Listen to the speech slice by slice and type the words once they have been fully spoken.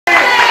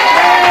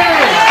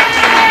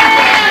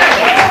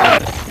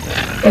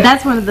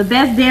That's one of the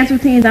best dance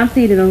routines I've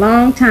seen in a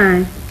long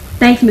time.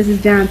 Thanks,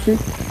 Mrs. Johnson.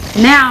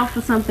 Now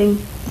for something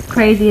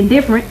crazy and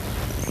different.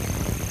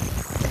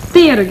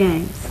 Theater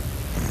games.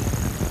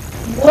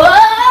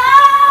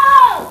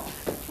 Whoa!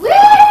 Whee!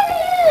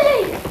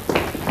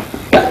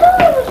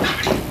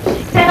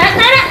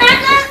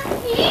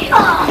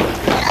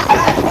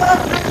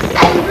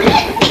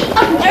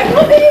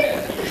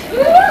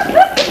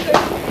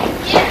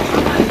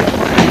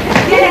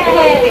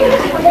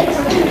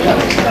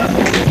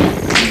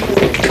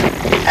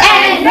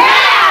 And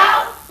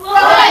now,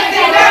 boys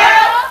and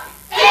girls,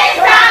 it's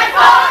time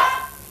for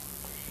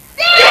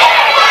theater!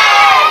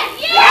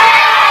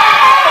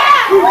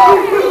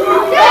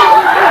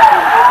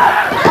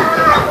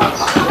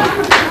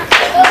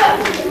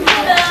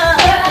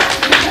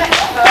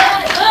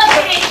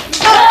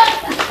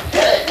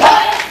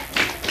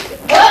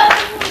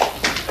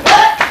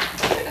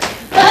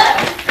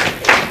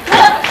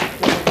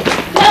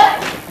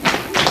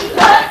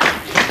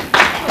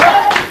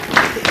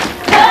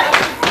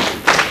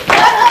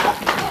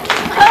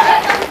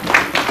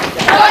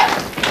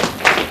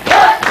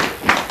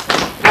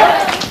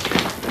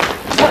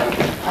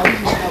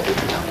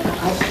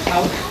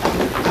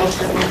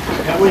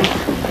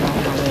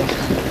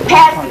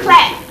 Pass the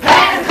clap.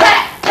 Pass the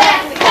clap.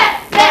 Pass the clap.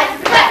 Pass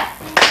the clap.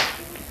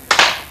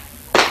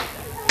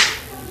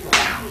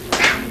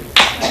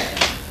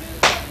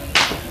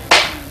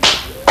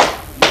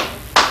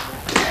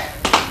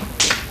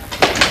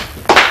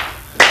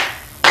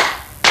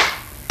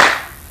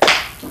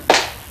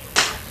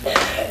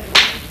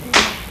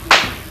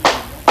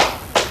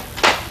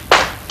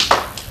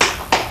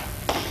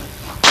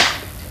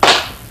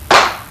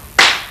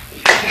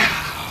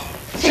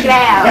 Check it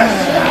out.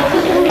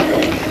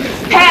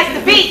 Pass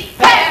the beat.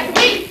 Pass the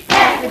beat.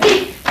 Pass the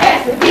beat.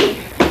 Pass the beat.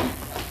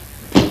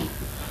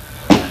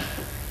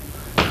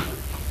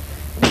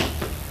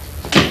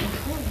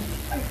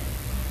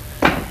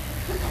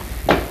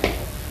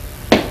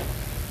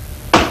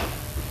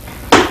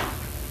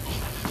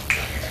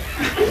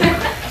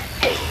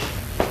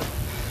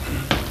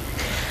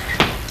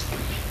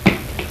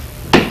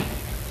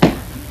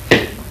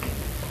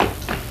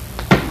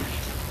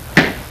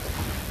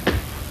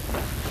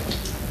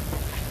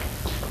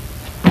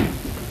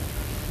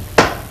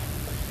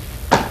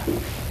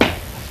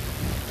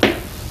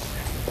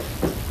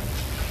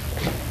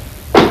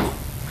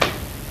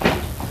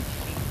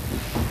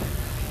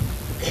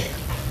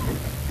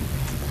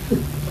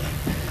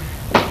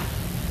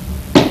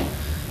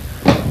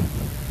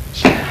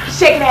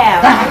 Check it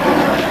out.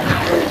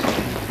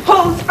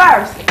 Who's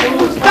first?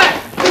 Who's first?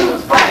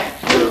 Who's first?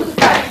 Who's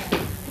first?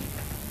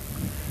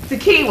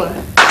 Tequila.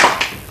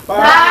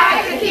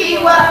 Bye,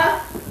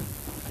 Tequila.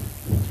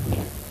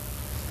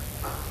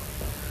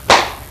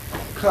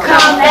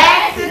 Come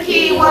back,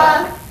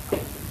 Tequila.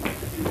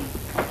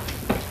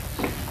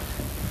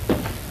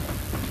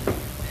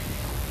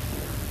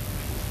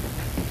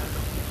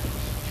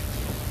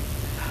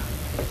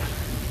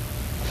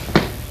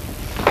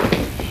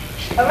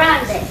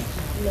 Around it.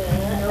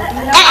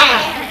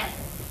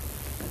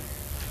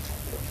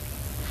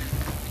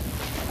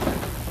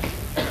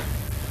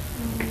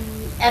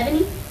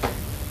 Ebony?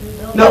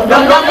 No.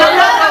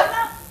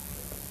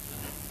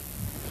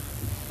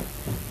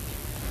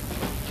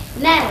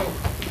 Natalie.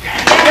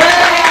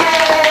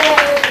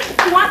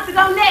 Who wants to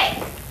go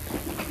next?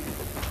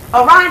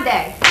 Aronde.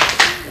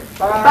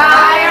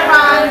 Bye,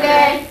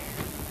 Aronde.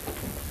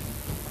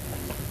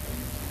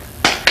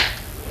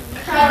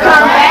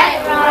 Come back,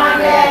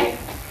 Aronde.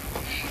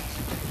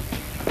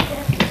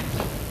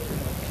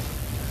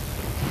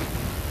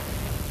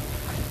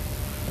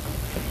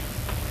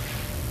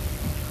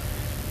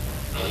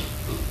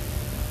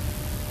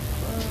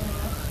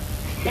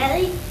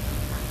 Nelly?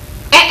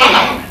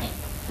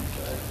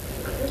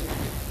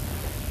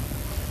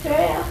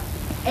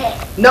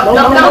 No.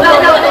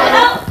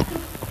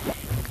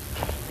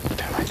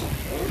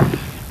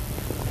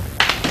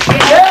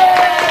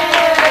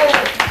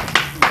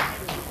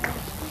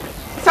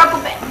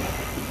 Circle back.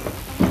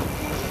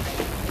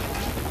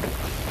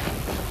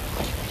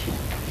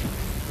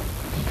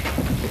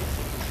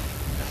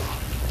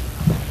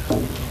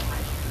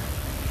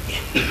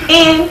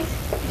 In.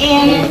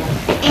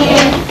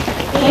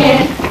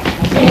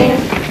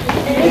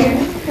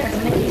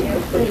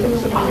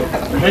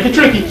 Make it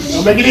tricky.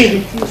 Don't make it easy.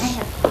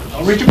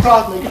 Don't reach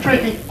across. Make it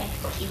tricky.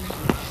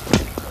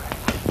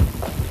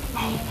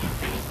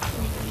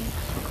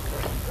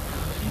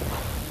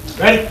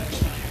 Ready?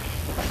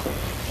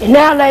 And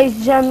now, ladies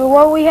and gentlemen,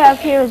 what we have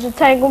here is a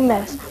tangled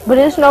mess. But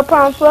it's no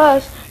problem for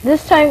us.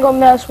 This tangled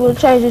mess will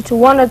change it to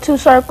 1 or 2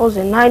 circles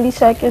in 90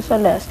 seconds or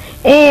less.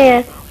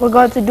 And we're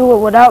going to do it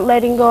without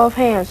letting go of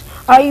hands.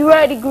 Are you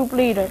ready, group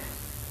leader?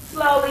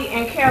 Slowly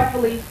and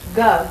carefully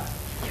go.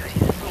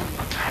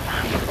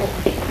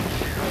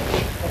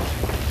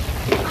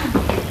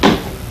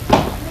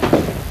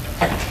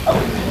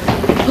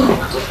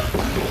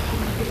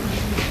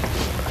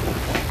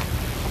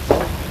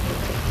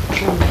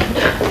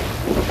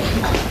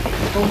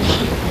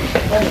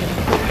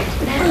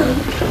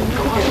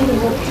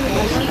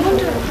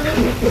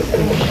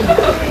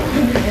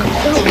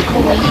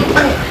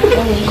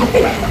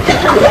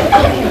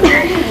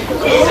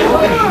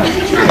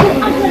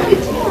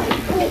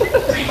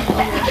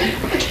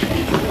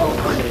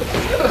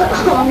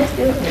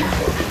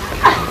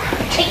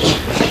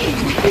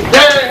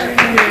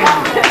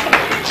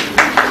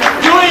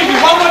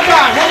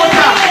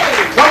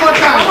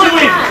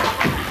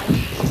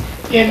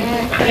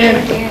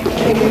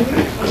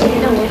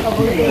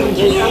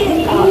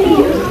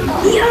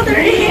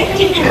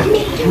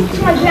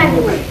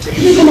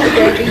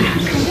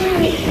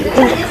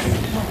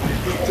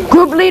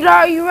 Group leader,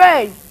 are you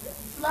ready?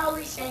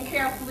 Slowly and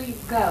carefully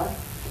go.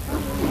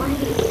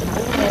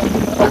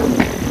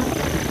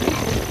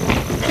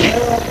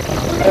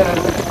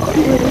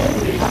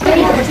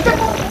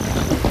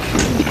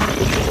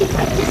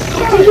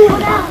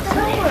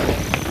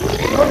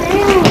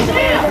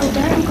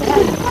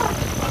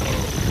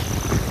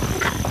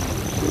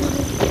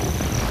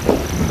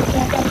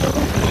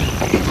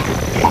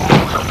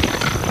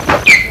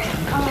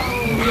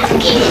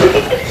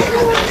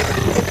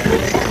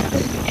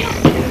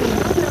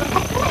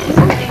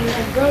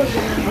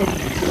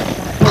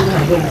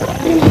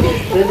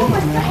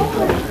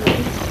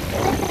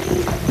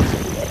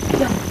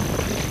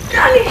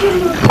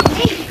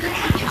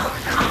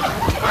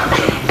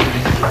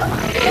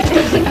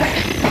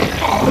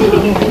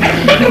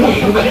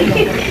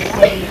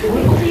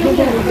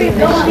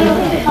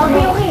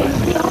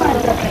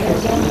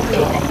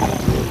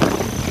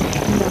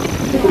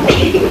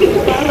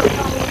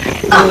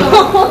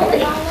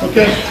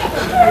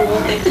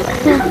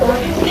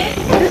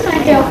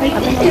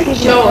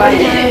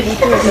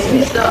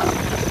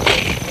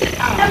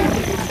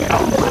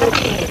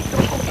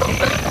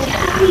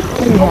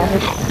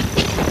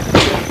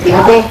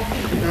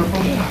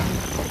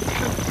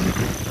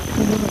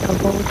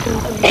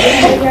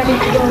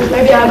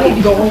 Maybe I need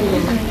to go home.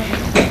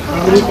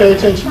 Please pay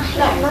attention.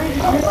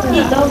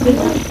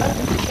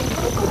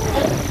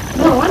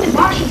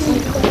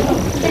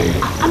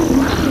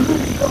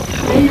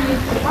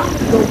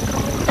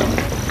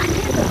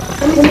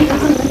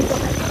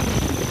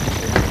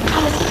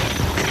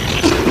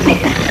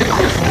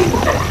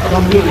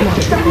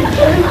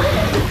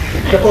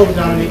 Step over,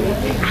 Dominique.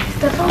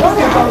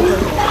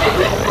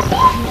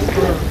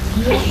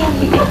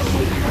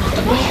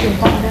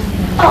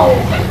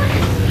 Oh.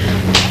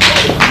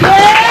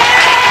 Yeah.